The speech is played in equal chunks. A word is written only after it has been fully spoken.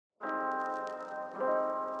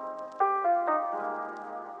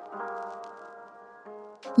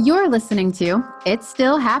You're listening to It's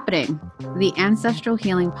Still Happening, the ancestral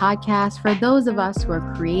healing podcast for those of us who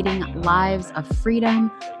are creating lives of freedom,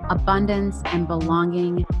 abundance, and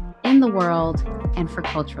belonging in the world and for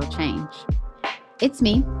cultural change. It's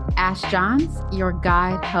me, Ash Johns, your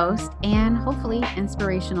guide, host, and hopefully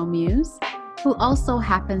inspirational muse, who also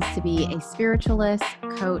happens to be a spiritualist,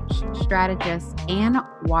 coach, strategist, and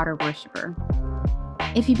water worshiper.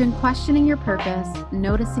 If you've been questioning your purpose,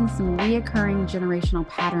 noticing some reoccurring generational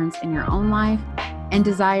patterns in your own life, and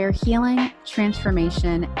desire healing,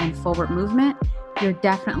 transformation, and forward movement, you're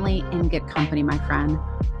definitely in good company, my friend.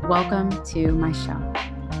 Welcome to my show.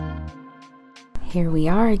 Here we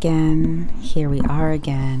are again.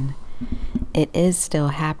 It is still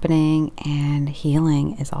happening, and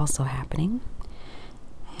healing is also happening.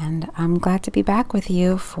 And I'm glad to be back with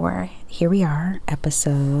you for, here we are,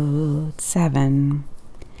 episode 7.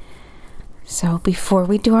 So before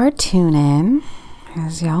we do our tune-in,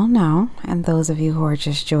 as y'all know, and those of you who are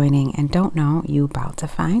just joining and don't know, you about to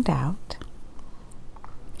find out.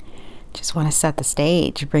 Just want to set the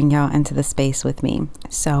stage, bring y'all into the space with me.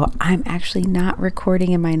 So I'm actually not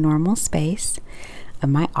recording in my normal space of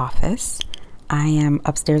my office. I am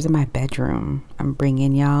upstairs in my bedroom. I'm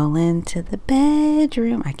bringing y'all into the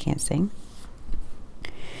bedroom. I can't sing.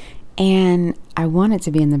 And I wanted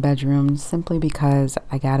to be in the bedroom simply because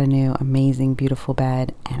I got a new, amazing, beautiful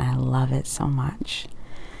bed, and I love it so much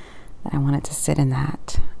that I wanted to sit in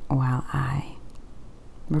that while I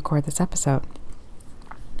record this episode.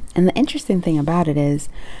 And the interesting thing about it is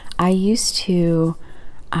I used to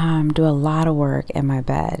do a lot of work in my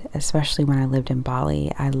bed, especially when I lived in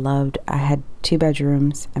Bali. I had 2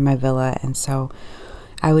 bedrooms in my villa, and so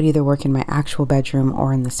I would either work in my actual bedroom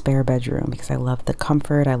or in the spare bedroom because I loved the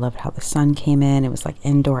comfort. I loved how the sun came in. It was like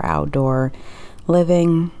indoor, outdoor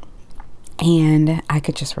living, and I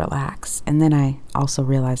could just relax. And then I also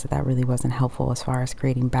realized that really wasn't helpful as far as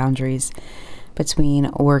creating boundaries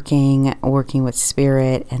between working with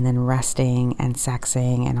spirit, and then resting and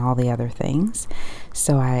sexing and all the other things.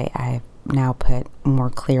 So I now put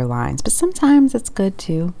more clear lines. But sometimes it's good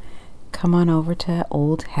to come on over to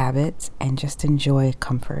old habits and just enjoy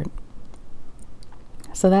comfort.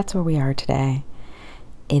 So that's where we are today.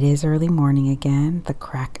 It is early morning again.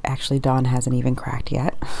 Dawn hasn't even cracked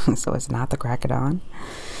yet, so it's not the crack of dawn.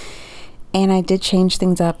 And I did change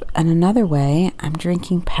things up in another way. I'm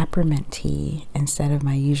drinking peppermint tea instead of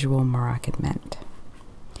my usual Moroccan mint.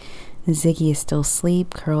 Ziggy is still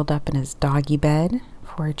asleep, curled up in his doggy bed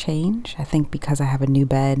for a change. I think because I have a new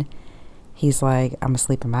bed, he's like, I'm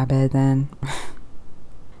asleep in my bed then.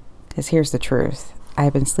 Because here's the truth.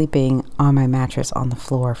 I've been sleeping on my mattress on the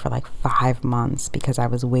floor for like 5 months because I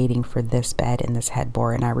was waiting for this bed and this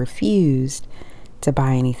headboard, and I refused to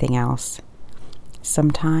buy anything else.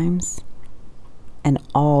 Sometimes, and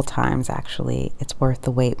all times actually, it's worth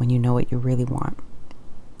the wait when you know what you really want.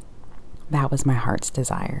 That was my heart's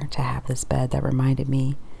desire, to have this bed that reminded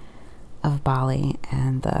me of Bali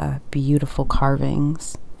and the beautiful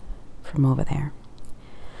carvings from over there.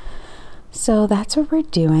 So that's what we're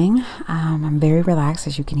doing. I'm very relaxed,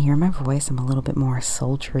 as you can hear my voice. I'm a little bit more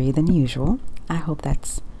sultry than usual. I hope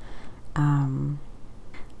that's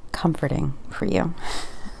comforting for you.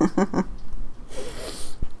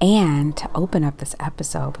 And to open up this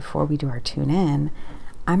episode before we do our tune in,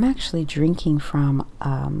 I'm actually drinking from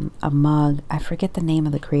a mug. I forget the name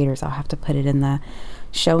of the creators. I'll have to put it in the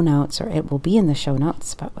show notes, or it will be in the show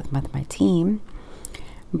notes, but with my team.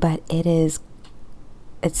 But it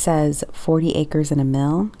says 40 acres and a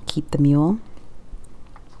mill, keep the mule.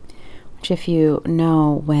 Which, if you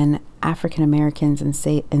know, when African Americans and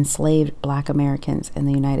enslaved Black Americans in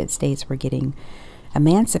the United States were getting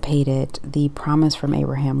emancipated, the promise from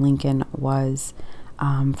Abraham Lincoln was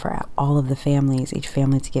for all of the families, each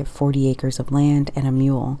family to get 40 acres of land and a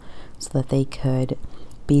mule so that they could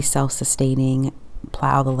be self-sustaining,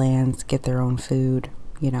 plow the lands, get their own food,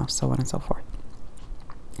 so on and so forth.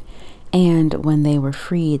 And when they were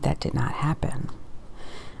freed, that did not happen.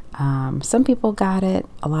 Some people got it,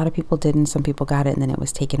 a lot of people didn't. Some people got it, and then it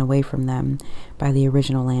was taken away from them by the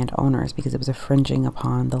original landowners because it was infringing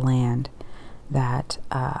upon the land that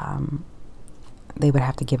they would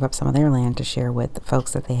have to give up some of their land to share with the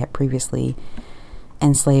folks that they had previously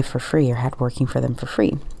enslaved for free or had working for them for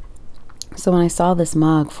free. So when I saw this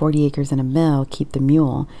mug, 40 acres and a mill, keep the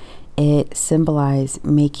mule, it symbolized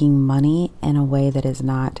making money in a way that is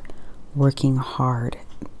not working hard,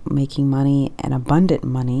 making money, abundant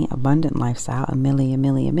lifestyle, a milli,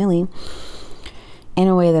 in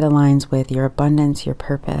a way that aligns with your abundance, your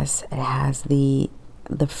purpose. It has the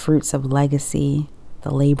fruits of legacy,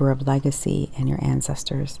 the labor of legacy, and your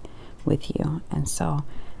ancestors with you. And so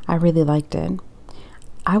I really liked it.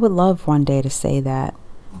 I would love one day to say that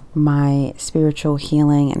my spiritual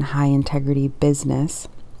healing and high integrity business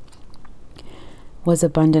was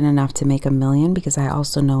abundant enough to make $1 million, because I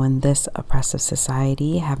also know in this oppressive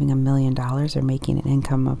society, having $1 million or making an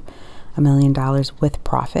income of $1 million with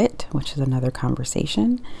profit, which is another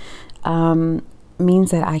conversation,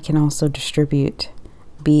 means that I can also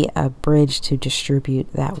be a bridge to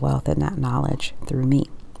distribute that wealth and that knowledge through me.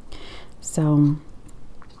 So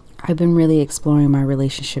I've been really exploring my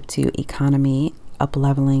relationship to economy,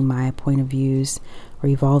 up-leveling my point of views, or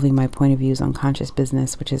evolving my point of views on conscious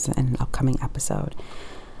business, which is an upcoming episode.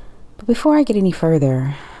 But before I get any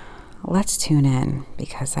further, let's tune in,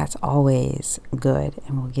 because that's always good,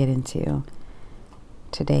 and we'll get into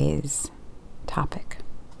today's topic.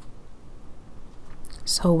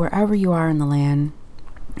 So wherever you are in the land,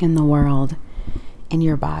 in the world, in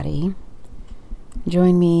your body,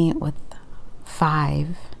 join me with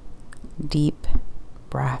 5 deep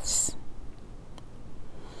breaths.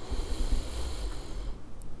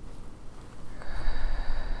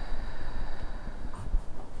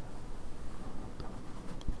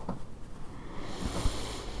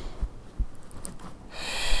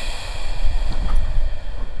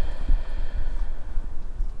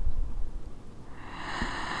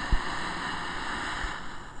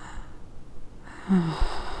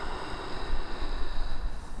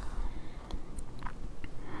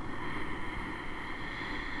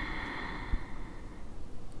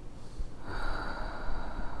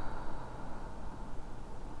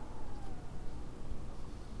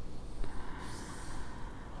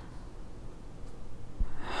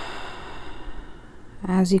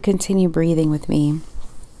 As you continue breathing with me,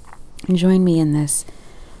 join me in this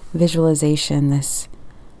visualization, this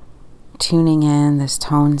tuning in, this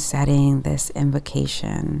tone setting, this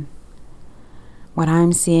invocation. What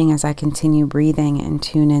I'm seeing as I continue breathing and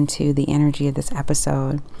tune into the energy of this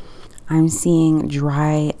episode, I'm seeing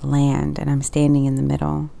dry land, and I'm standing in the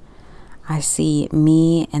middle. I see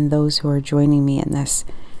me and those who are joining me in this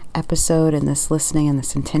episode and this listening and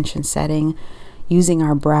this intention setting, using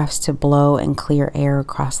our breaths to blow and clear air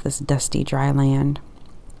across this dusty, dry land.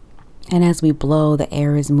 And as we blow, the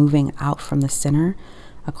air is moving out from the center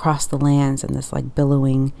across the lands in this like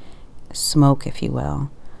billowing smoke, if you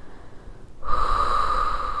will.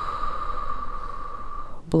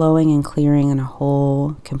 Blowing and clearing in a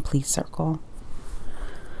whole complete circle.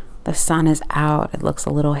 The sun is out. It looks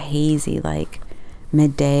a little hazy, like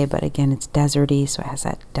midday, but again, it's deserty, so it has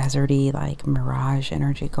that deserty, like mirage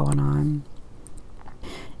energy going on.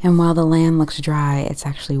 And while the land looks dry, it's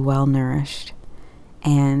actually well nourished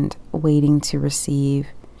and waiting to receive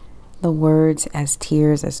the words as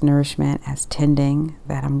tears, as nourishment, as tending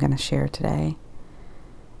that I'm going to share today.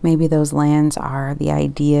 Maybe those lands are the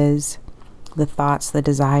ideas, the thoughts, the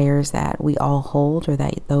desires that we all hold, or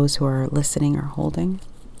that those who are listening are holding.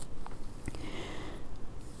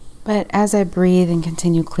 But as I breathe and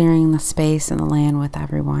continue clearing the space and the land with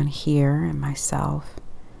everyone here and myself,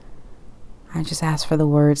 I just ask for the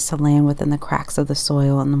words to land within the cracks of the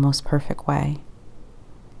soil in the most perfect way.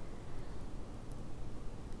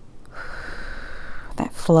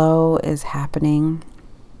 That flow is happening.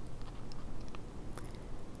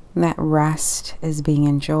 That rest is being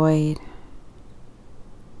enjoyed.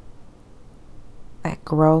 That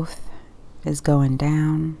growth is going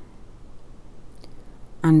down.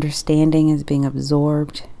 Understanding is being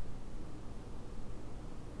absorbed.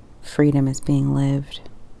 Freedom is being lived.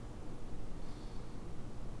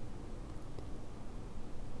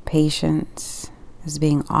 Patience is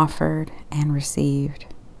being offered and received.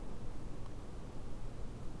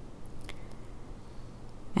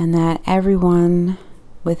 And that everyone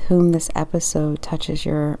with whom this episode touches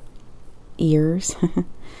your ears,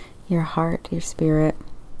 your heart, your spirit,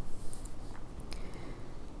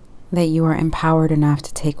 that you are empowered enough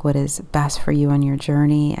to take what is best for you on your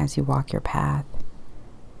journey as you walk your path.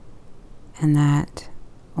 And that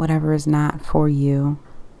whatever is not for you,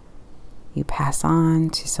 you pass on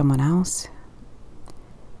to someone else,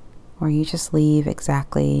 or you just leave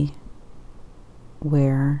exactly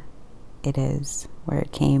where it is, where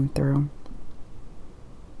it came through.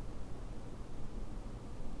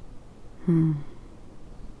 And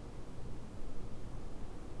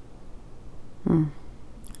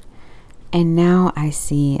now I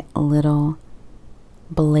see little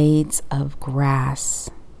blades of grass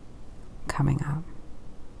coming up.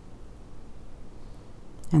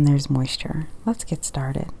 And there's moisture. Let's get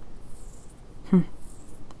started.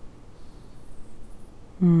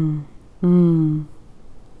 And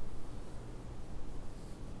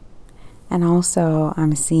also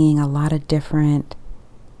I'm seeing a lot of different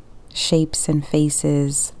shapes and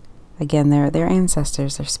faces. Again, they're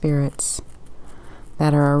ancestors, they're spirits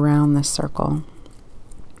that are around this circle.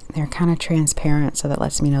 They're kind of transparent, so that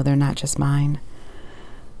lets me know they're not just mine.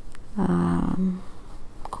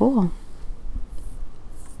 Cool.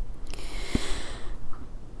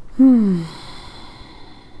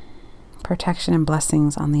 Protection and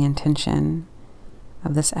blessings on the intention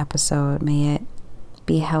of this episode. May it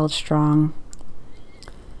be held strong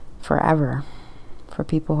forever for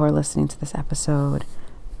people who are listening to this episode,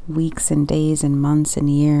 weeks and days and months and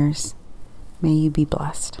years. May you be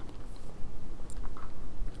blessed.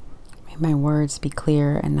 May my words be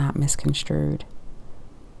clear and not misconstrued.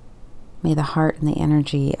 May the heart and the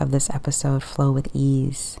energy of this episode flow with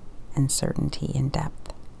ease and certainty and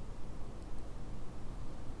depth.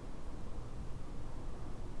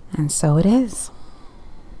 And so it is.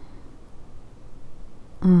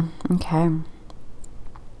 Okay.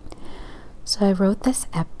 So I wrote this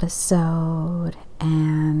episode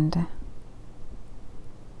and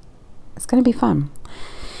it's going to be fun.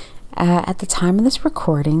 At the time of this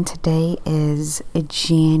recording, today is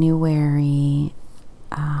January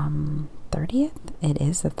 30th. It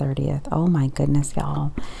is the 30th. Oh my goodness,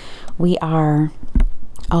 y'all. We are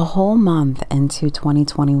a whole month into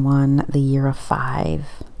 2021, the year of 5.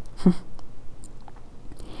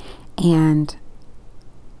 And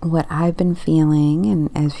what I've been feeling, and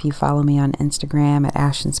if you follow me on Instagram at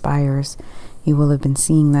Ash Inspires, you will have been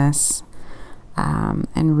seeing this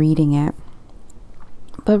and reading it.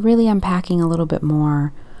 But really unpacking a little bit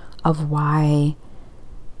more of why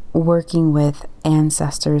working with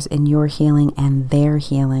ancestors in your healing and their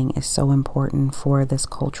healing is so important for this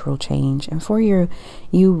cultural change and for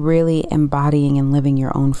you really embodying and living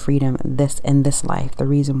your own freedom in this life, the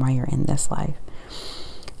reason why you're in this life.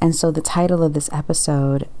 And so the title of this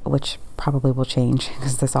episode, which probably will change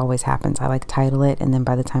because this always happens, I like title it and then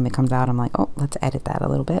by the time it comes out I'm like, oh, let's edit that a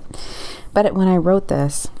little bit. But when I wrote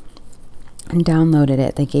this and downloaded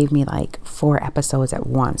it, they gave me like 4 episodes at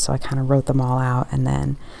once, so I kind of wrote them all out and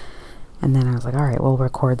then I was like, all right, we'll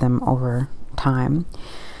record them over time.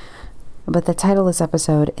 But the title of this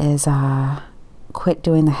episode is Quit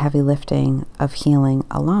Doing the Heavy Lifting of Healing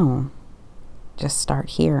Alone. Just start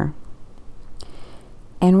here.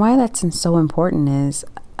 And why that's so important is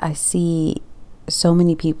I see so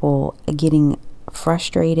many people getting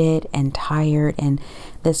frustrated and tired and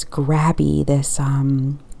this grabby,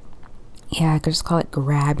 I could just call it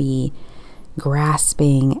grabby,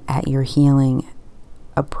 grasping at your healing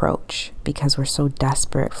approach because we're so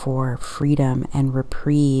desperate for freedom and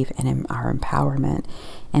reprieve and our empowerment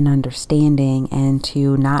and understanding and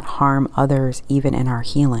to not harm others even in our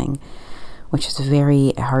healing, which is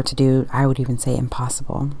very hard to do. I would even say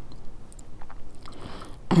impossible.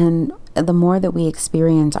 And the more that we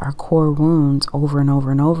experience our core wounds over and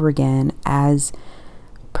over and over again as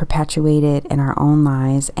perpetuated in our own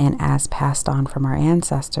lives and as passed on from our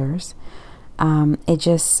ancestors, it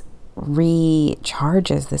just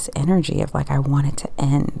recharges this energy of like, I want it to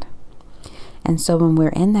end. And so when we're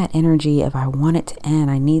in that energy of I want it to end,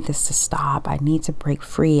 I need this to stop, I need to break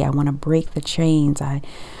free, I want to break the chains, I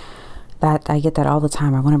get that all the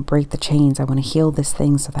time. I want to break the chains. I want to heal this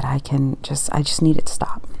thing so that I just need it to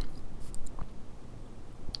stop.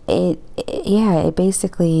 It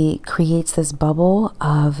basically creates this bubble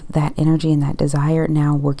of that energy and that desire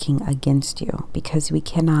now working against you because we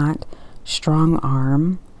cannot strong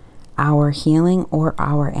arm our healing or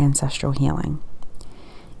our ancestral healing.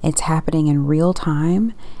 It's happening in real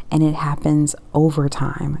time and it happens over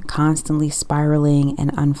time, constantly spiraling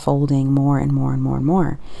and unfolding more and more and more and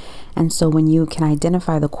more. And so when you can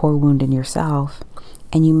identify the core wound in yourself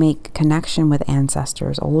and you make connection with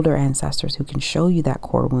ancestors, older ancestors who can show you that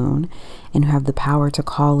core wound and who have the power to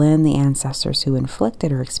call in the ancestors who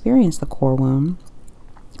inflicted or experienced the core wound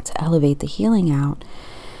to elevate the healing out,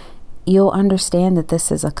 you'll understand that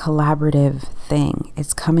this is a collaborative thing.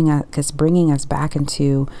 It's bringing us back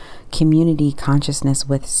into community consciousness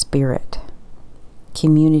with spirit,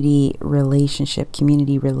 community relationship,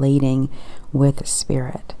 community relating with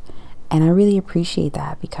spirit. And I really appreciate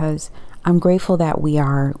that because I'm grateful that we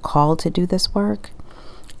are called to do this work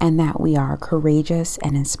and that we are courageous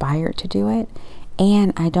and inspired to do it.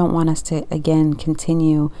 And I don't want us to, again,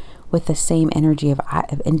 continue with the same energy of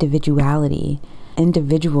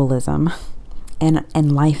individualism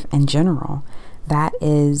and life in general. That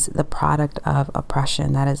is the product of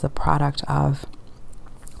oppression. That is the product of,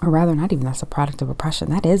 or rather not even that's a product of oppression.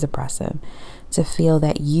 That is oppressive to feel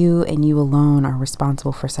that you and you alone are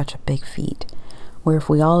responsible for such a big feat where if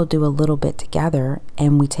we all do a little bit together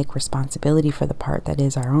and we take responsibility for the part that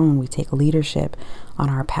is our own, we take leadership on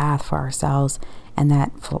our path for ourselves, and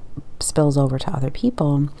that spills over to other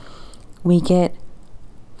people, we get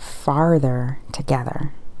farther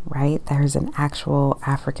together, right? There's an actual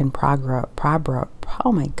African proverb.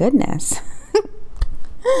 Oh my goodness.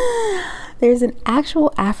 There's an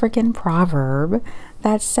actual African proverb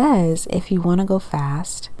that says, if you want to go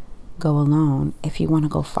fast, go alone. If you want to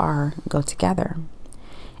go far, go together.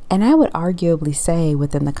 And I would arguably say,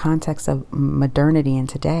 within the context of modernity and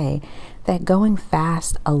today, that going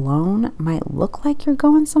fast alone might look like you're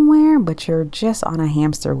going somewhere, but you're just on a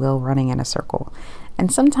hamster wheel running in a circle.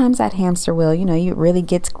 And sometimes that hamster wheel, you really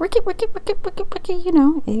gets cricket,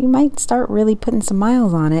 you might start really putting some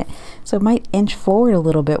miles on it. So it might inch forward a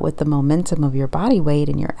little bit with the momentum of your body weight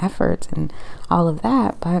and your efforts and all of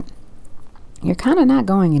that, but you're kind of not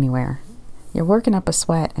going anywhere. You're working up a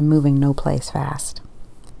sweat and moving no place fast.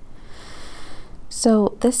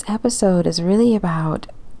 So this episode is really about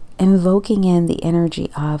invoking in the energy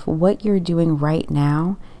of what you're doing right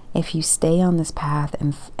now. If you stay on this path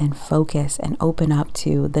and focus and open up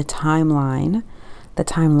to the timelines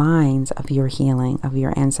of your healing, of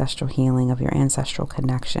your ancestral healing, of your ancestral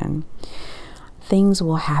connection, things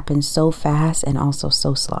will happen so fast and also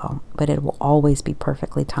so slow, but it will always be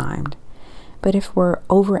perfectly timed. But if we're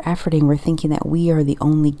over-efforting, we're thinking that we are the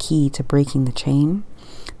only key to breaking the chain,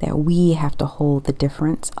 that we have to hold the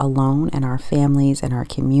difference alone in our families and our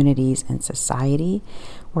communities and society,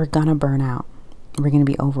 we're gonna burn out. We're going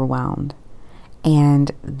to be overwhelmed.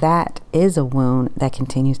 And that is a wound that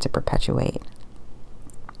continues to perpetuate.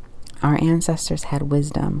 Our ancestors had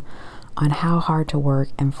wisdom on how hard to work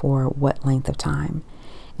and for what length of time.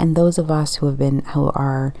 And those of us who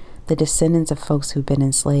are the descendants of folks who've been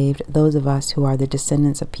enslaved, those of us who are the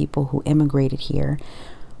descendants of people who immigrated here,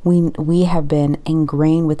 we have been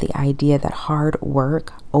ingrained with the idea that hard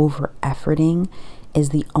work, over efforting, is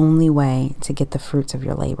the only way to get the fruits of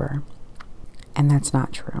your labor. And that's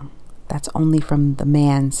not true. That's only from the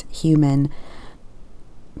man's human,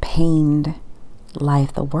 pained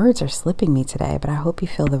life. The words are slipping me today, but I hope you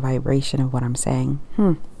feel the vibration of what I'm saying.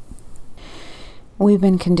 We've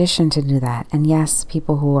been conditioned to do that. And yes,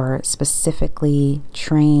 people who are specifically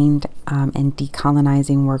trained in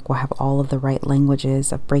decolonizing work will have all of the right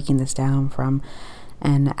languages of breaking this down from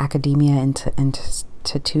an academia into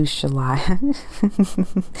institutionalized.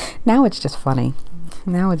 Now it's just funny.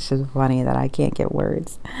 Now it's just funny that I can't get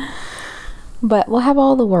words. But we'll have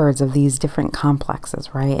all the words of these different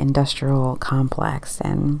complexes, right? Industrial complex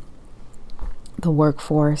and the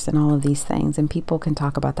workforce and all of these things. And people can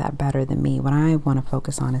talk about that better than me. What I want to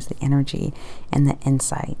focus on is the energy and the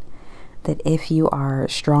insight. That if you are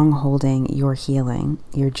strong holding your healing,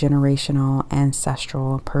 your generational,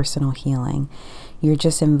 ancestral, personal healing, you're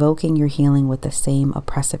just invoking your healing with the same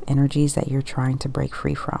oppressive energies that you're trying to break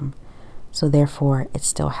free from. So therefore, it's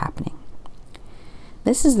still happening.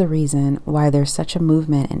 This is the reason why there's such a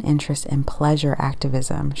movement and interest in pleasure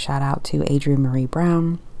activism. Shout out to Adrienne Maree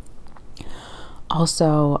Brown.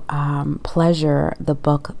 Also, Pleasure, the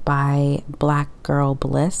book by Black Girl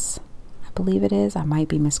Bliss, I believe it is. I might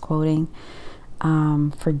be misquoting.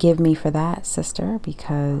 Forgive me for that, sister,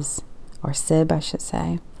 or Sib, I should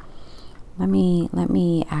say. Let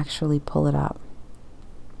me actually pull it up.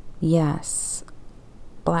 Yes.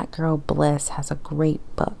 Black Girl Bliss has a great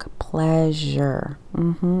book, Pleasure.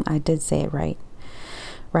 I did say it right.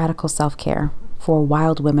 Radical Self-Care for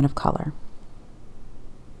Wild Women of Color.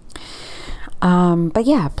 But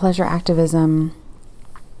yeah, pleasure activism,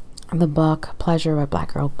 the book Pleasure by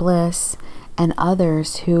Black Girl Bliss, and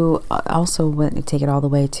others who also went to take it all the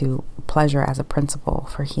way to pleasure as a principle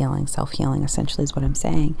for healing, self-healing, essentially is what I'm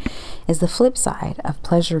saying, is the flip side of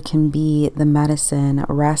pleasure can be the medicine,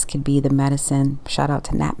 rest could be the medicine, shout out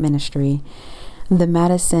to Nap Ministry, the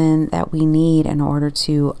medicine that we need in order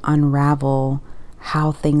to unravel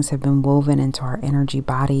how things have been woven into our energy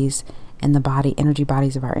bodies, in the energy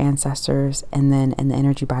bodies of our ancestors, and then in the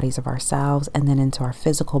energy bodies of ourselves, and then into our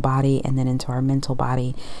physical body, and then into our mental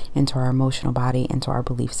body, into our emotional body, into our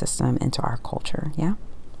belief system, into our culture. Yeah.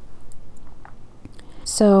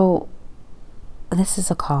 So this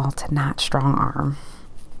is a call to not strong arm,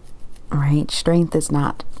 right? Strength is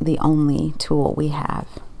not the only tool we have.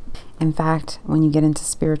 In fact, when you get into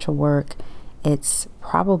spiritual work, it's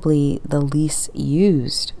probably the least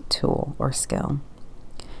used tool or skill,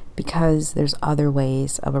 because there's other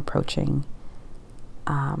ways of approaching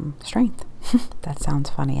strength. That sounds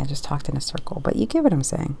funny. I just talked in a circle, but you get what I'm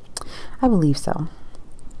saying. I believe so.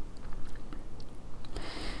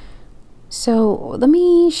 So let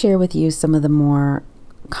me share with you some of the more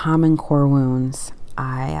common core wounds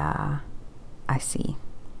I see.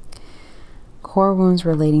 Core wounds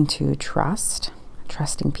relating to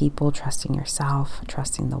trusting people, trusting yourself,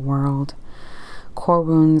 trusting the world. Core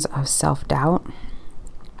wounds of self-doubt,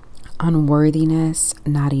 unworthiness,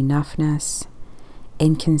 not enoughness,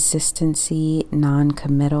 inconsistency,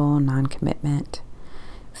 non-committal, non-commitment,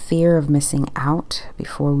 fear of missing out.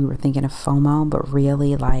 Before we were thinking of FOMO, but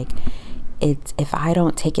really like it's, if I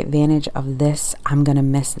don't take advantage of this, I'm going to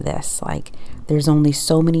miss this. Like there's only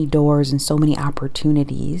so many doors and so many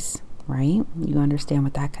opportunities, right? You understand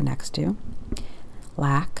what that connects to.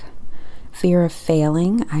 Lack, fear of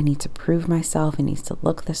failing. I need to prove myself. It needs to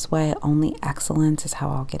look this way. Only excellence is how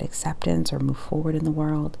I'll get acceptance or move forward in the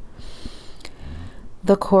world.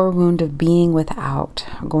 The core wound of being without,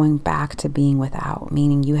 going back to being without,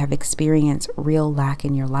 meaning you have experienced real lack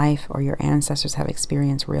in your life, or your ancestors have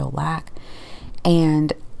experienced real lack,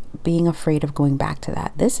 and being afraid of going back to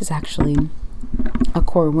that. This is actually a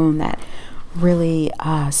core wound that really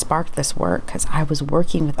sparked this work, because I was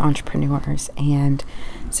working with entrepreneurs and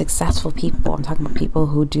successful people. I'm talking about people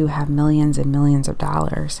who do have millions and millions of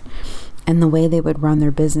dollars, and the way they would run their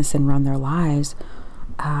business and run their lives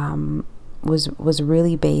was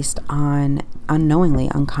really based on unknowingly,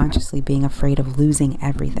 unconsciously being afraid of losing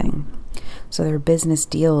everything. So their business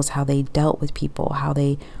deals, how they dealt with people, how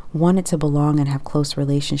they wanted to belong and have close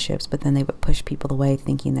relationships, but then they would push people away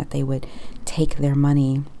thinking that they would take their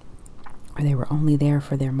money, or they were only there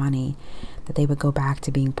for their money, that they would go back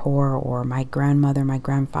to being poor. Or my grandmother, my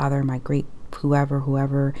grandfather, my great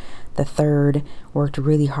whoever the third worked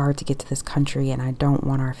really hard to get to this country, and I don't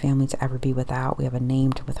want our family to ever be without. We have a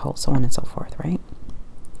name to withhold, so on and so forth, right?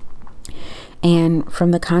 And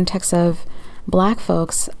from the context of Black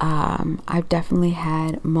folks, I've definitely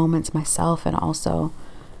had moments myself, and also,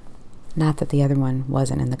 not that the other one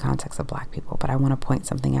wasn't in the context of Black people, but I want to point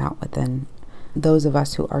something out within those of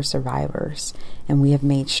us who are survivors, and we have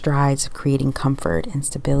made strides of creating comfort and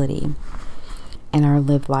stability in our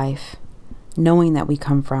lived life, knowing that we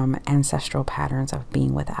come from ancestral patterns of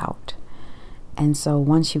being without. And so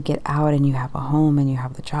once you get out and you have a home and you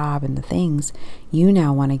have the job and the things, you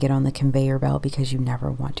now want to get on the conveyor belt because you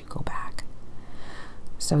never want to go back.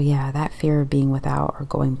 So yeah, that fear of being without, or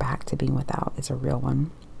going back to being without, is a real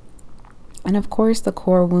one. And of course, the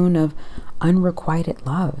core wound of unrequited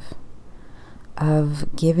love,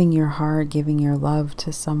 of giving your heart, giving your love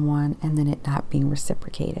to someone, and then it not being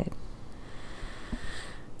reciprocated.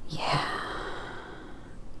 Yeah.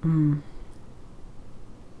 I'm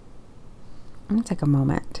going to take a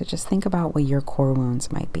moment to just think about what your core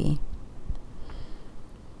wounds might be.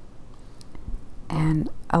 And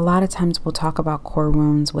a lot of times we'll talk about core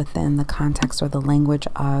wounds within the context or the language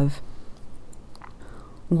of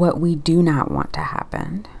what we do not want to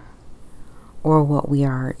happen, or what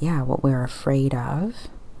we're afraid of,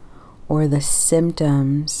 or the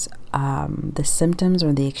symptoms or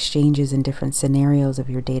the exchanges in different scenarios of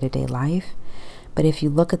your day-to-day life. But if you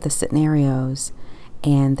look at the scenarios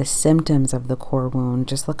and the symptoms of the core wound,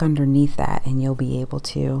 just look underneath that and you'll be able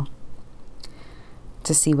to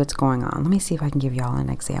see what's going on. Let me see if I can give y'all an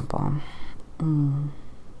example.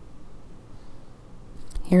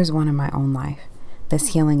 Here's one in my own life. This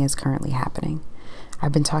healing is currently happening.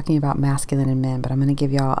 I've been talking about masculine and men, but I'm going to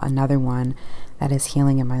give y'all another one that is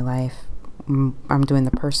healing in my life. I'm doing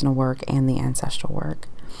the personal work and the ancestral work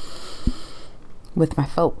with my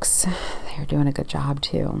folks. They're doing a good job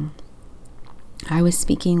too. I was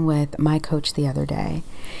speaking with my coach the other day,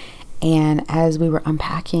 and as we were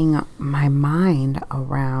unpacking my mind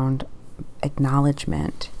around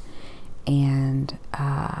acknowledgement and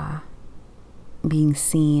being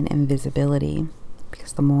seen and visibility,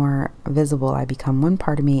 because the more visible I become, one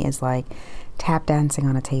part of me is like tap dancing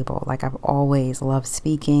on a table. Like I've always loved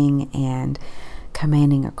speaking and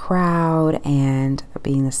commanding a crowd and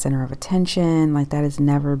being the center of attention. Like that has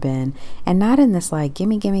never been, and not in this like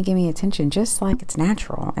gimme attention, just like it's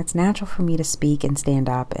natural. It's natural for me to speak and stand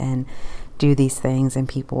up and do these things, and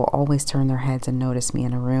people will always turn their heads and notice me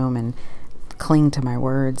in a room and cling to my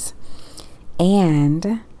words.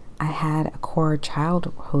 And I had a core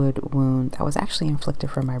childhood wound that was actually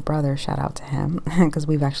inflicted from my brother. Shout out to him, because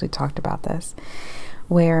we've actually talked about this,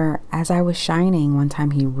 where as I was shining one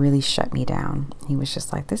time, he really shut me down. He was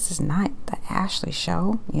just like, this is not the Ashley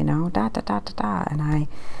show, you know, ... And I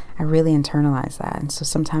really internalized that. And so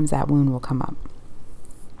sometimes that wound will come up.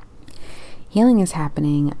 Healing is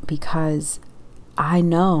happening because I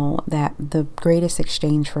know that the greatest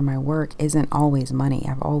exchange for my work isn't always money.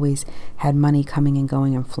 I've always had money coming and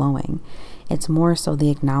going and flowing. It's more so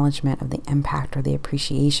the acknowledgement of the impact or the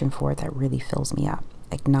appreciation for it that really fills me up.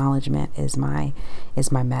 acknowledgement is my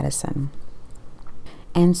medicine.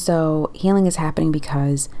 And so healing is happening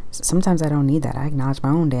because sometimes I don't need that. I acknowledge my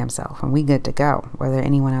own damn self and we good to go, whether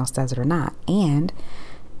anyone else does it or not. And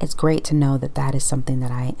it's great to know that that is something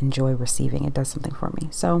that I enjoy receiving. It does something for me.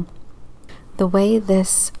 So the way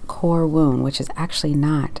this core wound, which is actually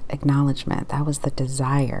not acknowledgement, that was the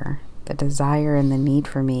desire. The desire and the need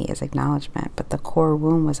for me is acknowledgement. But the core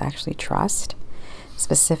wound was actually trust,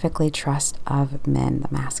 specifically trust of men, the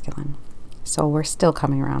masculine. So we're still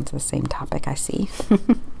coming around to the same topic, I see.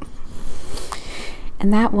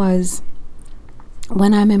 And that was,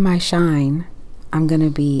 when I'm in my shine, I'm going to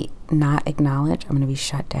be not acknowledged. I'm going to be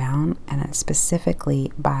shut down, and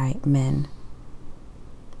specifically by men.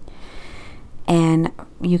 And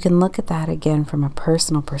you can look at that again from a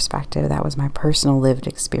personal perspective. That was my personal lived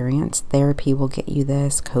experience. Therapy will get you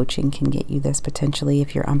this. Coaching can get you this potentially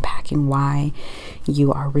if you're unpacking why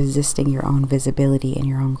you are resisting your own visibility and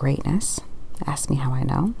your own greatness. Ask me how I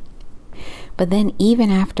know. But then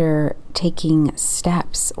even after taking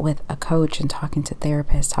steps with a coach and talking to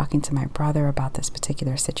therapists, talking to my brother about this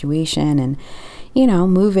particular situation and,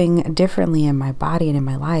 moving differently in my body and in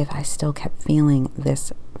my life, I still kept feeling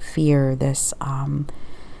this fear, this,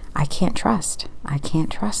 I can't trust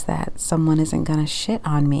that someone isn't going to shit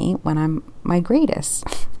on me when I'm my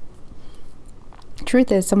greatest.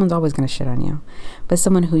 Truth is, someone's always going to shit on you, but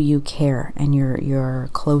someone who you care and you're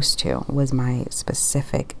close to was my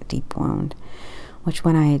specific deep wound, which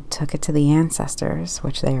when I took it to the ancestors,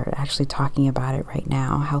 which they are actually talking about it right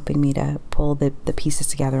now, helping me to pull the pieces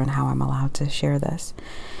together and how I'm allowed to share this.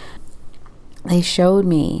 They showed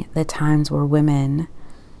me the times where women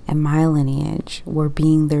in my lineage were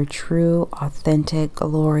being their true, authentic,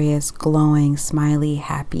 glorious, glowing, smiley,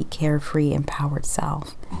 happy, carefree, empowered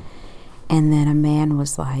self. And then a man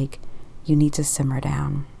was like, you need to simmer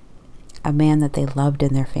down. A man that they loved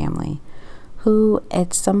in their family, who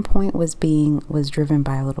at some point was driven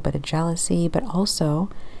by a little bit of jealousy, but also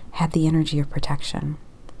had the energy of protection.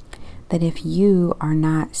 That if you are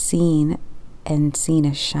not seen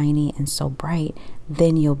as shiny and so bright,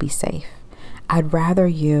 then you'll be safe. I'd rather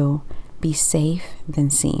you be safe than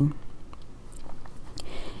seen.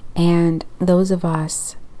 And those of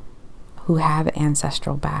us who have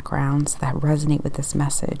ancestral backgrounds that resonate with this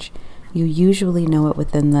message, you usually know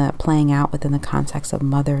it playing out within the context of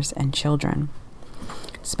mothers and children,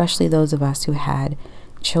 especially those of us who had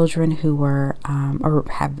children who were, or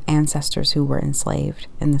have ancestors who were enslaved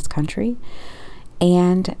in this country,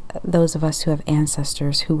 and those of us who have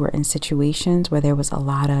ancestors who were in situations where there was a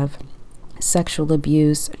lot of sexual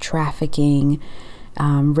abuse, trafficking,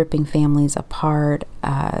 ripping families apart,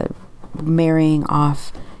 marrying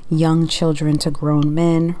off young children to grown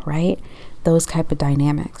men, right? Those type of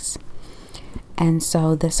dynamics. And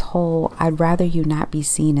so this whole, I'd rather you not be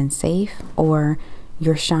seen and safe, or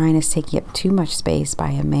your shine is taking up too much space by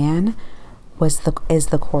a man, is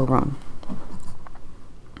the core wound.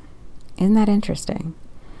 Isn't that interesting?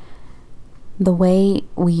 The way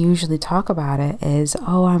we usually talk about it is,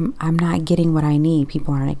 I'm not getting what I need.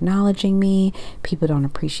 People aren't acknowledging me. People don't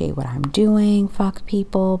appreciate what I'm doing. Fuck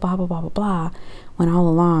people, blah, blah, blah, blah, blah. When all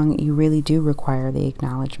along, you really do require the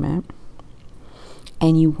acknowledgement.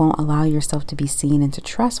 And you won't allow yourself to be seen and to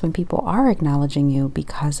trust when people are acknowledging you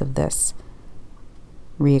because of this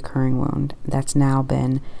reoccurring wound that's now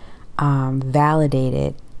been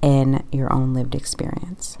validated in your own lived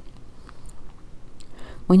experience.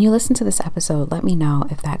 When you listen to this episode, let me know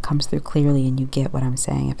if that comes through clearly and you get what I'm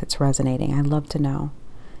saying, if it's resonating. I'd love to know.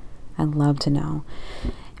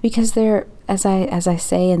 Because there, as I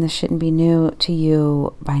say, and this shouldn't be new to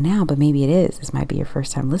you by now, but maybe it is. This might be your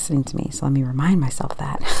first time listening to me, so let me remind myself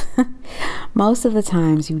that. Most of the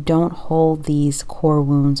times you don't hold these core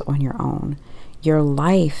wounds on your own. Your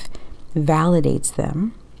life validates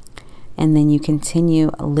them, and then you continue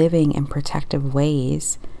living in protective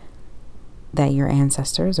ways that your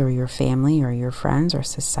ancestors or your family or your friends or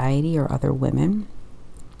society or other women,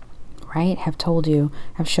 right, have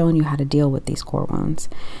shown you how to deal with these core wounds.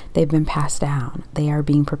 They've been passed down. They are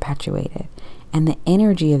being perpetuated. And the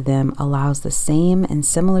energy of them allows the same and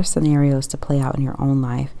similar scenarios to play out in your own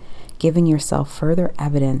life, giving yourself further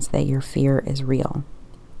evidence that your fear is real,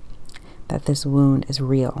 that this wound is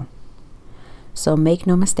real. So make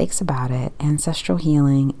no mistakes about it. Ancestral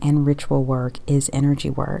healing and ritual work is energy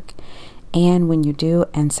work. And when you do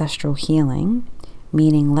ancestral healing,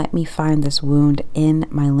 meaning let me find this wound in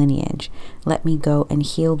my lineage. Let me go and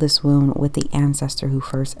heal this wound with the ancestor who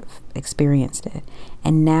first experienced it.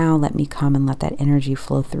 And now let me come and let that energy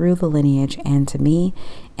flow through the lineage and to me,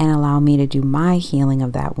 and allow me to do my healing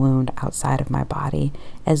of that wound outside of my body,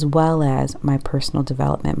 as well as my personal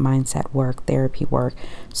development, mindset work, therapy work,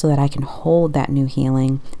 so that I can hold that new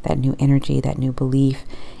healing, that new energy, that new belief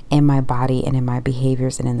in my body and in my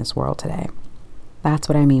behaviors and in this world today. That's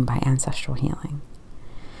what I mean by ancestral healing.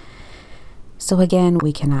 So again,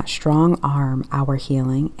 we cannot strong arm our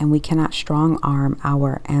healing, and we cannot strong arm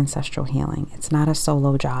our ancestral healing. It's not a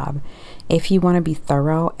solo job. If you want to be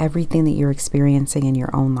thorough, everything that you're experiencing in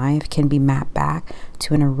your own life can be mapped back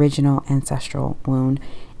to an original ancestral wound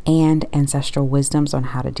and ancestral wisdoms on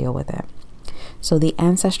how to deal with it. So the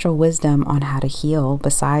ancestral wisdom on how to heal,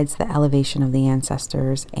 besides the elevation of the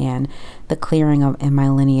ancestors and the clearing of in my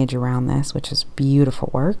lineage around this, which is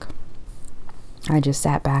beautiful work, I just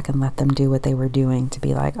sat back and let them do what they were doing to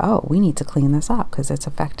be like, oh, we need to clean this up because it's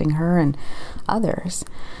affecting her and others.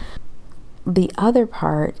 The other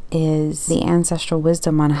part is the ancestral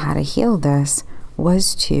wisdom on how to heal this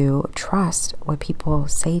was to trust what people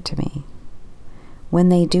say to me. When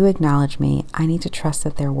they do acknowledge me, I need to trust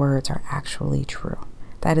that their words are actually true.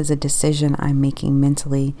 That is a decision I'm making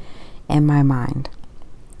mentally in my mind,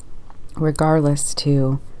 regardless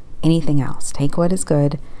to anything else. Take what is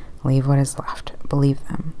good, leave what is left. Believe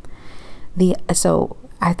them. So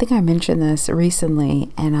I think I mentioned this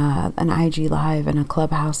recently in an IG Live in a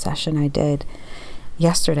Clubhouse session I did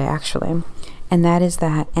yesterday, actually. And that is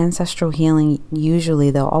that ancestral healing,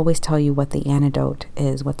 usually they'll always tell you what the antidote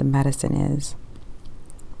is, what the medicine is.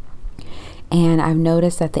 And I've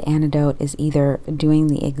noticed that the antidote is either doing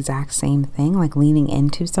the exact same thing, like leaning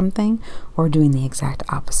into something, or doing the exact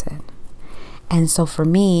opposite. And so for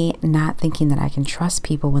me, not thinking that I can trust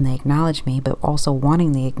people when they acknowledge me, but also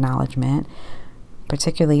wanting the acknowledgement,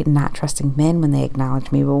 particularly not trusting men when they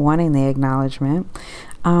acknowledge me, but wanting the acknowledgement,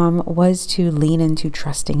 was to lean into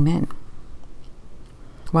trusting men.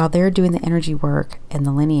 While they're doing the energy work and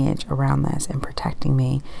the lineage around this and protecting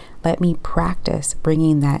me, let me practice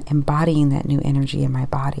embodying that new energy in my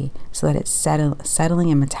body so that it's settling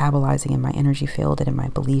and metabolizing in my energy field and in my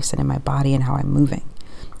beliefs and in my body and how I'm moving.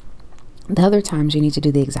 The other times you need to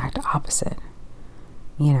do the exact opposite,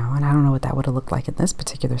 and I don't know what that would have looked like in this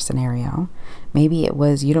particular scenario. Maybe it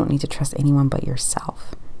was, you don't need to trust anyone but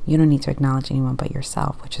yourself. You don't need to acknowledge anyone but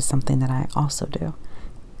yourself, which is something that I also do.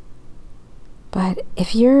 But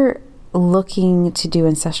if you're looking to do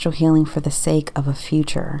ancestral healing for the sake of a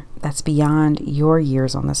future that's beyond your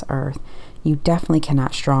years on this earth, you definitely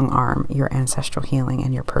cannot strong arm your ancestral healing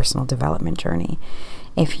and your personal development journey.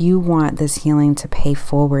 If you want this healing to pay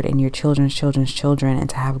forward in your children's children and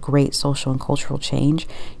to have great social and cultural change,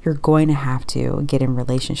 you're going to have to get in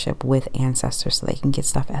relationship with ancestors so they can get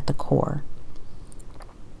stuff at the core.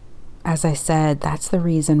 As I said, that's the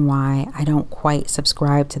reason why I don't quite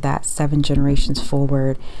subscribe to that 7 generations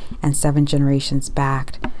forward and 7 generations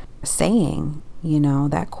back saying,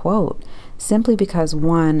 that quote, simply because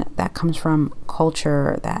one, that comes from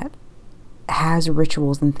culture that has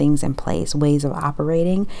rituals and things in place, ways of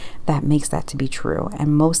operating that makes that to be true.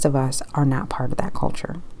 And most of us are not part of that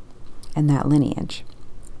culture and that lineage.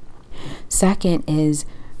 Second is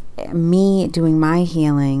me doing my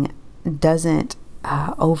healing doesn't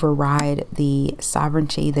override the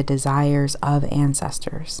sovereignty, the desires of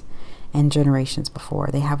ancestors and generations before.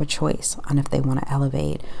 They have a choice on if they want to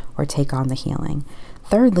elevate or take on the healing.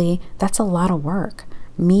 Thirdly, that's a lot of work.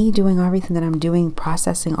 Me doing everything that I'm doing,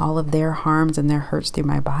 processing all of their harms and their hurts through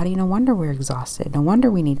my body. No wonder we're exhausted. No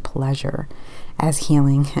wonder we need pleasure as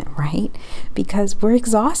healing, right? Because we're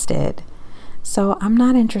exhausted. So I'm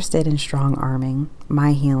not interested in strong arming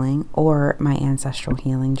my healing or my ancestral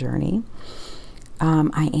healing journey.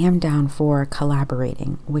 I am down for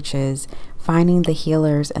collaborating, which is finding the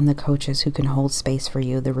healers and the coaches who can hold space for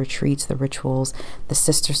you, the retreats, the rituals, the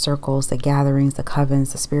sister circles, the gatherings, the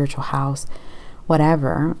covens, the spiritual house,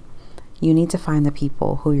 whatever. You need to find the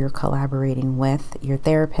people who you're collaborating with, your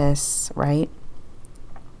therapists, right?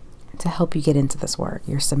 To help you get into this work,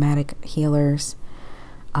 your somatic healers,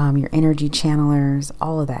 your energy channelers,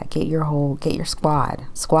 all of that. Get your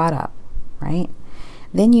squad up, right?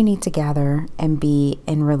 Then you need to gather and be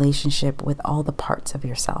in relationship with all the parts of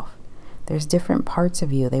yourself. There's different parts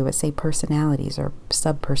of you. They would say personalities or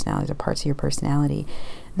sub-personalities or parts of your personality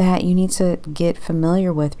that you need to get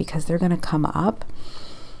familiar with because they're going to come up.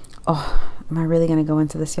 Oh, am I really going to go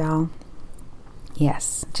into this, y'all?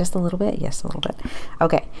 Yes, just a little bit. Yes, a little bit.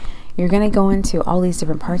 Okay. You're going to go into all these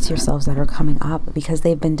different parts of yourselves that are coming up because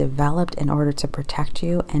they've been developed in order to protect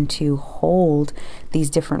you and to hold these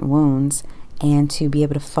different wounds and to be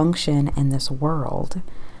able to function in this world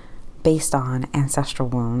based on ancestral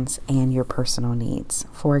wounds and your personal needs.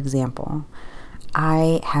 For example,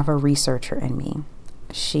 I have a researcher in me.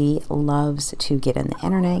 She loves to get in the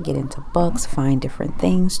internet, get into books, find different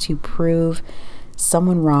things to prove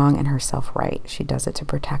someone wrong and herself right. She does it to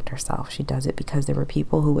protect herself. She does it because there were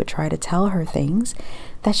people who would try to tell her things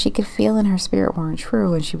that she could feel in her spirit weren't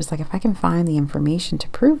true. And she was like, if I can find the information to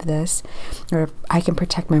prove this, or if I can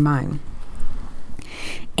protect my mind.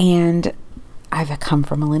 And I've come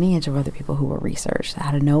from a lineage of other people who were researched.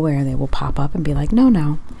 Out of nowhere, they will pop up and be like,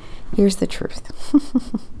 no, here's the truth.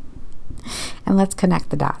 And let's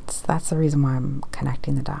connect the dots. That's the reason why I'm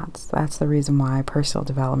connecting the dots. That's the reason why personal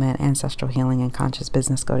development, ancestral healing, and conscious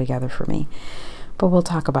business go together for me. But we'll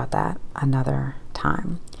talk about that another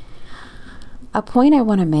time. A point I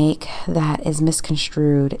want to make that is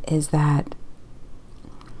misconstrued is that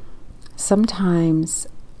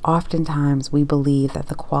oftentimes we believe that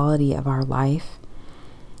the quality of our life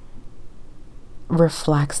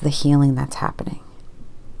reflects the healing that's happening,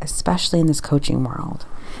 especially in this coaching world.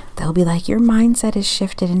 They'll be like, your mindset is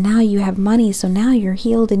shifted and now you have money, so now you're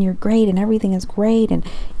healed and you're great and everything is great and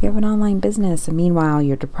you have an online business. And meanwhile,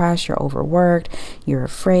 you're depressed, you're overworked, you're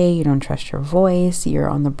afraid, you don't trust your voice, you're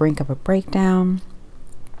on the brink of a breakdown.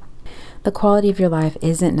 The quality of your life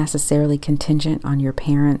isn't necessarily contingent on your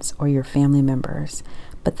parents or your family members,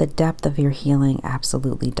 but the depth of your healing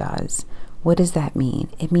absolutely does. What does that mean?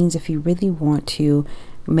 It means if you really want to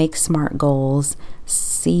make smart goals,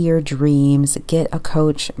 see your dreams, get a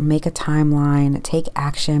coach, make a timeline, take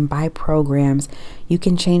action, buy programs, you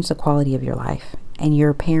can change the quality of your life. And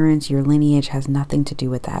your parents, your lineage has nothing to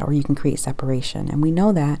do with that, or you can create separation. And we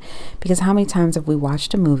know that because how many times have we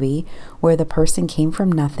watched a movie where the person came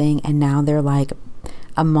from nothing and now they're like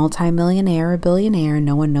a multimillionaire, a billionaire, and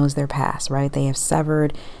no one knows their past, right? They have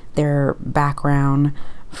severed their background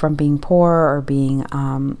from being poor or being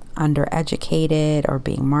undereducated or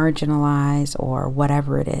being marginalized or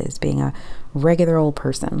whatever it is, being a regular old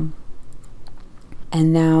person.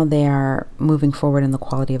 And now they are moving forward in the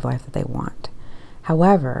quality of life that they want.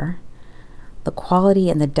 However, the quality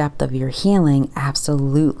and the depth of your healing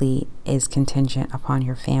absolutely is contingent upon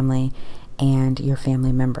your family and your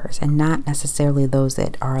family members, and not necessarily those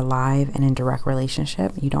that are alive and in direct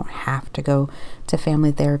relationship. You don't have to go to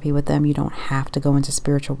family therapy with them. You don't have to go into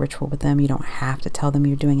spiritual ritual with them. You don't have to tell them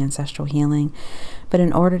you're doing ancestral healing. But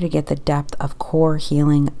in order to get the depth of core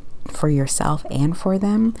healing for yourself and for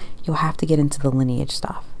them, you'll have to get into the lineage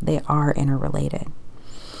stuff. They are interrelated.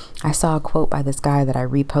 I saw a quote by this guy that I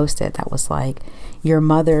reposted that was like, your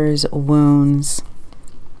mother's wounds.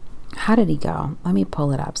 How did he go? Let me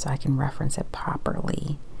pull it up so I can reference it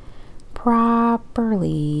properly.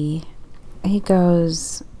 He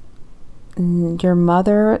goes, your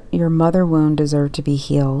mother wound deserved to be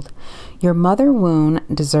healed. Your mother wound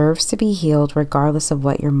deserves to be healed regardless of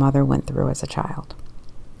what your mother went through as a child.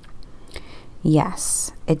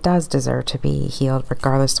 Yes, it does deserve to be healed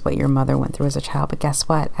regardless of what your mother went through as a child. But guess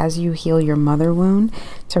what? As you heal your mother wound,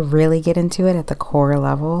 to really get into it at the core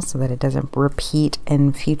level so that it doesn't repeat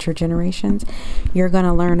in future generations, you're going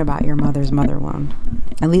to learn about your mother's mother wound,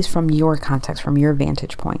 at least from your context, from your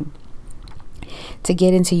vantage point. To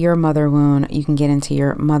get into your mother wound, you can get into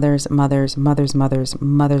your mother's mother's mother's mother's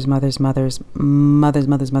mother's mother's mother's mother's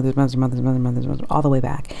mother's mother's mother's mother's mother's mother's all the way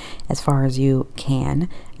back as far as you can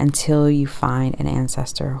until you find an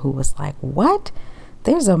ancestor who was like, what?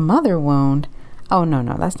 There's a mother wound? Oh, no,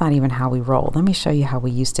 that's not even how we roll. Let me show you how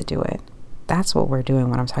we used to do it. That's what we're doing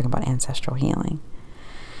when I'm talking about ancestral healing.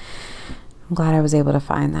 I'm glad I was able to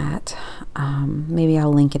find that. Maybe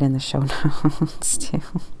I'll link it in the show notes too.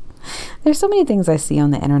 There's so many things I see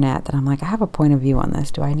on the internet that I'm like, I have a point of view on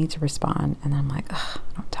this. Do I need to respond? And I'm like, I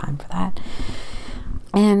don't have time for that.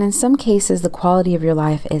 And in some cases, the quality of your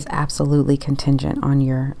life is absolutely contingent on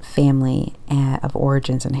your family of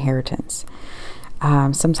origins and inheritance.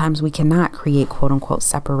 Sometimes we cannot create quote unquote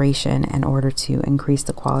separation in order to increase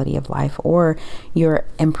the quality of life, or you're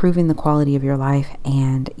improving the quality of your life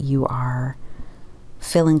and you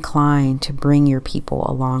feel inclined to bring your people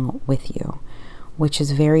along with you, which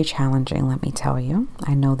is very challenging, let me tell you.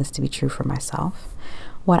 I know this to be true for myself.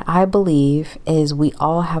 What I believe is we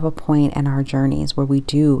all have a point in our journeys where we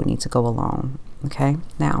do need to go alone. Okay.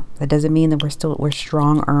 Now, that doesn't mean that we're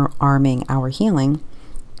strong arming our healing.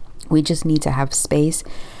 We just need to have space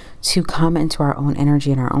to come into our own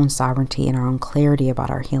energy and our own sovereignty and our own clarity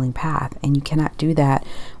about our healing path. And you cannot do that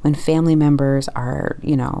when family members are,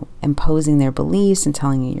 imposing their beliefs and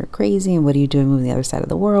telling you you're crazy. And what are you doing moving to the other side of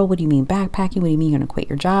the world? What do you mean backpacking? What do you mean you're going to quit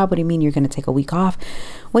your job? What do you mean you're going to take a week off?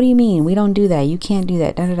 What do you mean? We don't do that. You can't do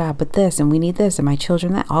that. But this, and we need this, and my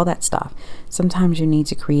children, that, all that stuff. Sometimes you need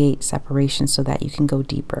to create separation so that you can go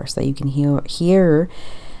deeper, so that you can hear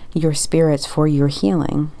your spirits for your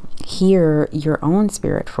healing. Hear your own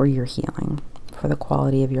spirit for your healing, for the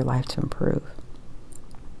quality of your life to improve,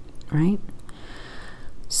 right?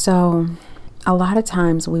 So a lot of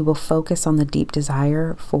times we will focus on the deep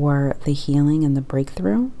desire for the healing and the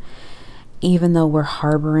breakthrough, even though we're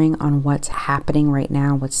harboring on what's happening right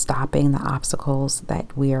now, what's stopping the obstacles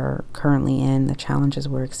that we are currently in, the challenges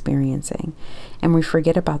we're experiencing. And we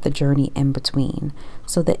forget about the journey in between.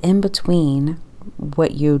 So the in between,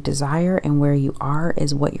 what you desire and where you are,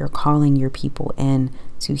 is what you're calling your people in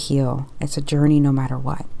to heal. It's a journey no matter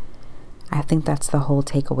what. I think that's the whole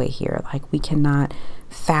takeaway here. Like, we cannot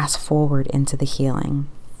fast forward into the healing.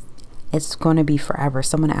 It's going to be forever.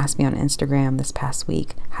 Someone asked me on Instagram this past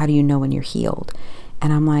week, how do you know when you're healed?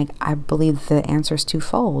 And I'm like, I believe the answer is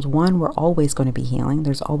twofold. One, we're always going to be healing.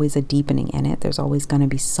 There's always a deepening in it. There's always going to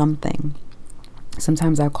be something.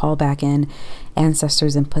 Sometimes I call back in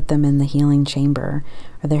ancestors and put them in the healing chamber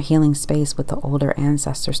or their healing space with the older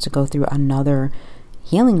ancestors to go through another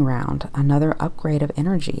healing round, another upgrade of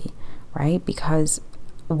energy, right? Because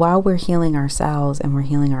while we're healing ourselves and we're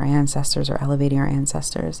healing our ancestors or elevating our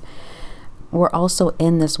ancestors, we're also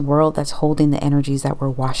in this world that's holding the energies that we're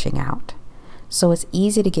washing out. So it's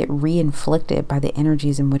easy to get re-inflicted by the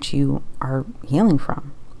energies in which you are healing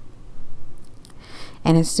from.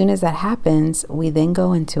 And as soon as that happens, we then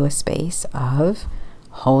go into a space of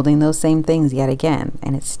holding those same things yet again,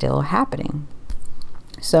 and it's still happening.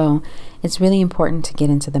 So it's really important to get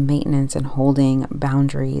into the maintenance and holding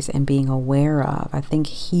boundaries and being aware of. I think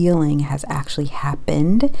healing has actually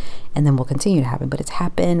happened, and then will continue to happen, but it's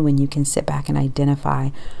happened when you can sit back and identify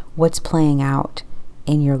what's playing out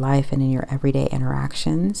in your life and in your everyday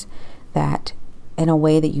interactions, that in a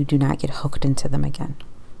way that you do not get hooked into them again,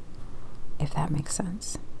 if that makes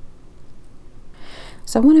sense.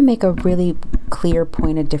 So I want to make a really clear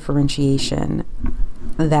point of differentiation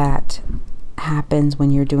that happens when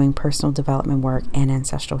you're doing personal development work and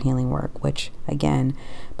ancestral healing work, which again,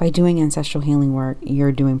 by doing ancestral healing work,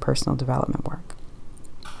 you're doing personal development work.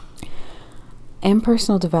 In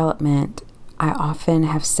personal development, I often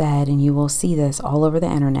have said, and you will see this all over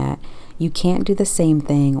the internet, you can't do the same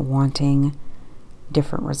thing wanting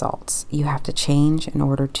different results. You have to change in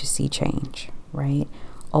order to see change, right?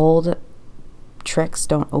 Old tricks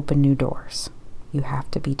don't open new doors. You have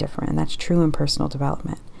to be different. And that's true in personal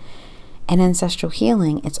development. And ancestral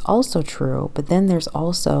healing, it's also true, but then there's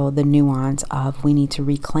also the nuance of we need to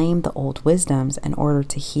reclaim the old wisdoms in order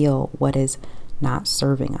to heal what is not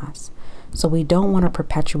serving us. So we don't want to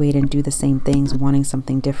perpetuate and do the same things, wanting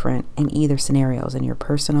something different in either scenarios, in your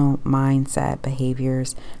personal mindset,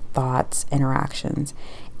 behaviors, thoughts, interactions,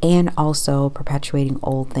 and also perpetuating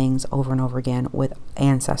old things over and over again with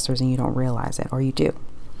ancestors and you don't realize it, or you do.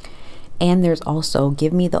 And there's also,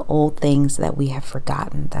 give me the old things that we have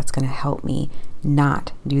forgotten. That's going to help me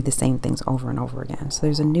not do the same things over and over again. So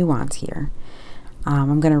there's a nuance here.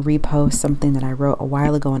 I'm going to repost something that I wrote a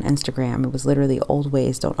while ago on Instagram. It was literally old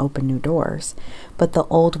ways don't open new doors. But the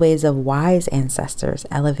old ways of wise ancestors,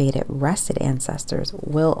 elevated, rested ancestors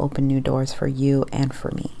will open new doors for you and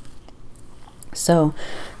for me. So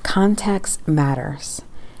context matters.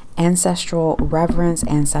 Ancestral reverence,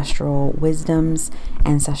 ancestral wisdoms,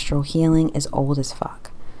 ancestral healing is old as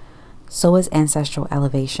fuck. So is ancestral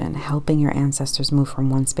elevation, helping your ancestors move from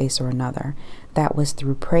one space or another. That was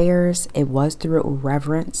through prayers. It was through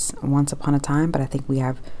reverence once upon a time, but I think we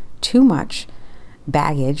have too much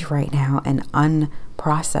baggage right now and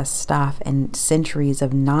unprocessed stuff and centuries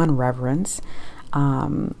of non-reverence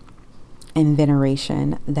and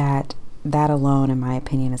veneration that alone, in my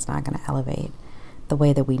opinion, is not going to elevate the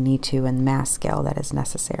way that we need to in mass scale that is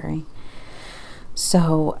necessary.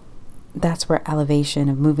 So that's where elevation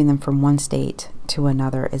of moving them from one state to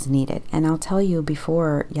another is needed. And I'll tell you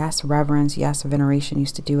before, yes, reverence, yes, veneration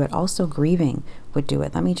used to do it. Also grieving would do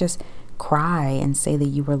it. Let me just cry and say that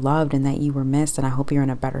you were loved and that you were missed. And I hope you're in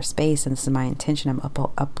a better space. And this is my intention. I'm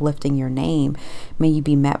uplifting your name. May you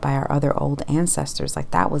be met by our other old ancestors.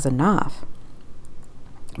 Like, that was enough.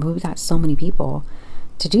 But we got so many people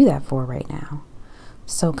to do that for right now.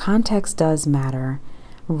 So context does matter.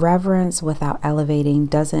 Reverence without elevating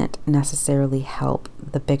doesn't necessarily help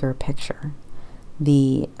the bigger picture,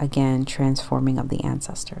 the, again, transforming of the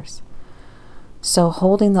ancestors. So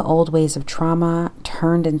holding the old ways of trauma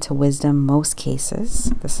turned into wisdom most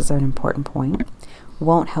cases, this is an important point,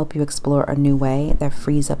 won't help you explore a new way that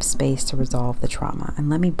frees up space to resolve the trauma. And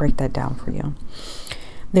let me break that down for you.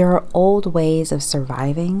 There are old ways of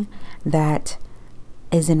surviving that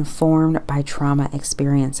is informed by trauma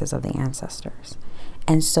experiences of the ancestors.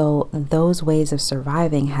 And so those ways of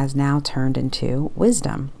surviving has now turned into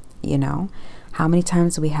wisdom. You know, how many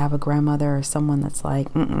times do we have a grandmother or someone that's like,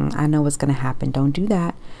 I know what's going to happen. Don't do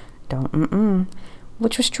that. Don't,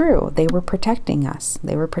 which was true. They were protecting us.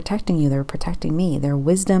 They were protecting you. They were protecting me. Their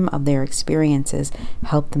wisdom of their experiences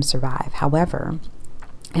helped them survive. However,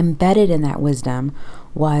 embedded in that wisdom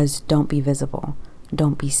was don't be visible.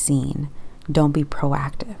 Don't be seen. Don't be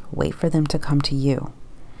proactive. Wait for them to come to you.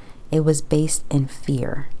 It was based in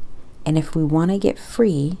fear. And if we want to get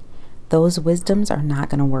free, those wisdoms are not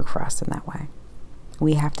going to work for us in that way.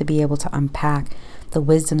 We have to be able to unpack the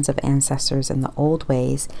wisdoms of ancestors in the old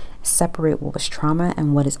ways, separate what was trauma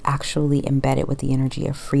and what is actually embedded with the energy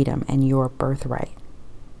of freedom and your birthright.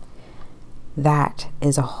 That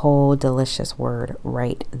is a whole delicious word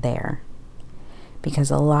right there. Because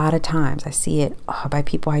a lot of times I see it by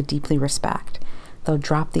people I deeply respect. They'll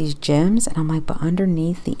drop these gems and I'm like, but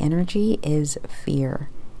underneath the energy is fear.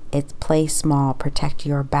 It's play small, protect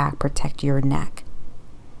your back, protect your neck.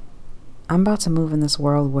 I'm about to move in this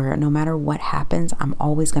world where no matter what happens, I'm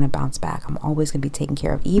always going to bounce back. I'm always going to be taken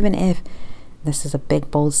care of. Even if, this is a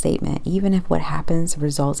big, bold statement, even if what happens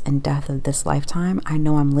results in death of this lifetime, I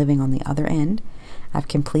know I'm living on the other end. I've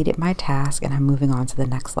completed my task and I'm moving on to the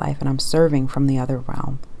next life and I'm serving from the other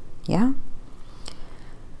realm. Yeah?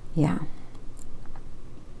 Yeah.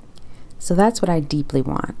 So that's what I deeply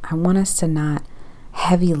want. I want us to not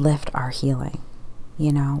heavy lift our healing.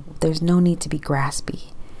 You know, there's no need to be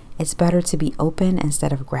graspy. It's better to be open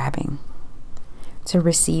instead of grabbing. To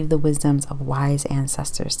receive the wisdoms of wise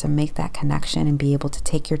ancestors, to make that connection and be able to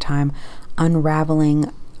take your time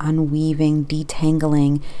unraveling, unweaving,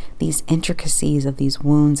 detangling these intricacies of these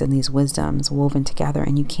wounds and these wisdoms woven together.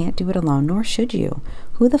 And you can't do it alone, nor should you.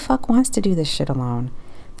 Who the fuck wants to do this shit alone?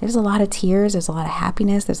 There's a lot of tears, there's a lot of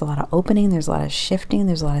happiness, there's a lot of opening, there's a lot of shifting,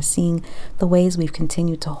 there's a lot of seeing the ways we've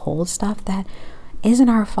continued to hold stuff that isn't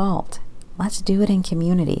our fault. Let's do it in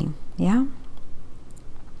community. Yeah?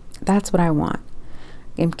 That's what I want.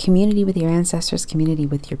 In community with your ancestors, community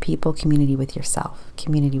with your people, community with yourself,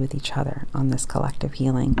 community with each other on this collective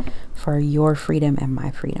healing for your freedom and my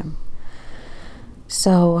freedom.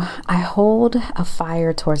 So I hold a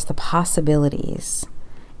fire towards the possibilities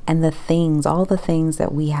and the things, all the things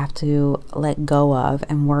that we have to let go of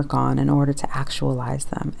and work on in order to actualize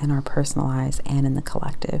them in our personal lives and in the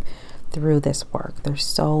collective through this work. There's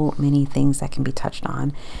so many things that can be touched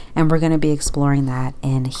on, and we're going to be exploring that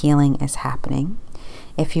in Healing is Happening.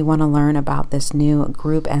 If you want to learn about this new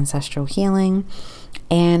group ancestral healing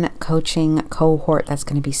and coaching cohort that's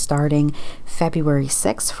going to be starting February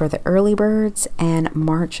 6th for the early birds and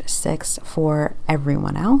March 6th for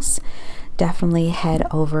everyone else, definitely head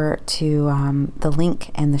over to the link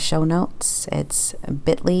in the show notes. It's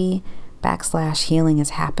bit.ly/healing is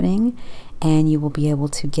happening. And you will be able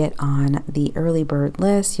to get on the early bird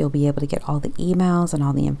list. You'll be able to get all the emails and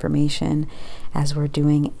all the information as we're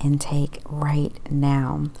doing intake right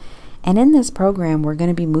now. And in this program, we're going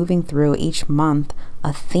to be moving through each month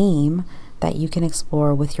a theme that you can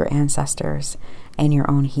explore with your ancestors and your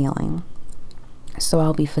own healing. So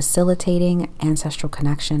I'll be facilitating ancestral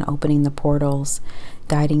connection, opening the portals,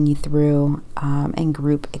 guiding you through in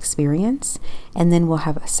group experience. And then we'll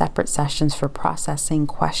have separate sessions for processing,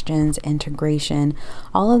 questions, integration,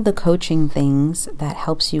 all of the coaching things that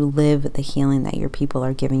helps you live the healing that your people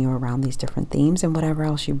are giving you around these different themes and whatever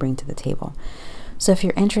else you bring to the table. So if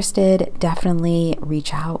you're interested, definitely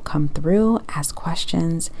reach out, come through, ask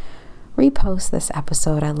questions, repost this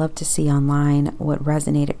episode. I love to see online what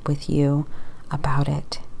resonated with you about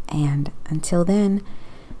it. And until then,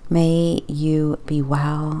 may you be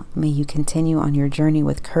well. May you continue on your journey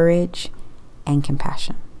with courage and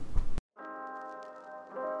compassion.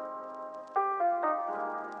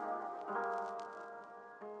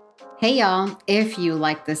 Hey y'all, if you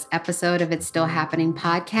like this episode of It's Still Happening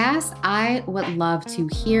podcast, I would love to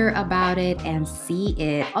hear about it and see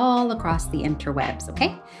it all across the interwebs,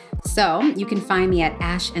 okay? So you can find me at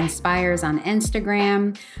Ash Inspires on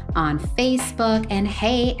Instagram, on Facebook, and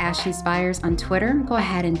hey, Ash Inspires on Twitter. Go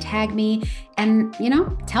ahead and tag me and,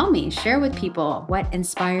 tell me, share with people what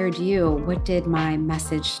inspired you, what did my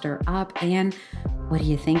message stir up, and what are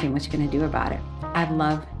you thinking, what you gonna do about it? I'd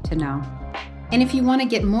love to know. And if you want to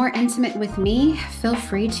get more intimate with me, feel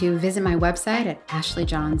free to visit my website at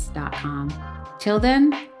ashleyjohns.com. Till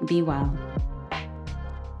then, be well.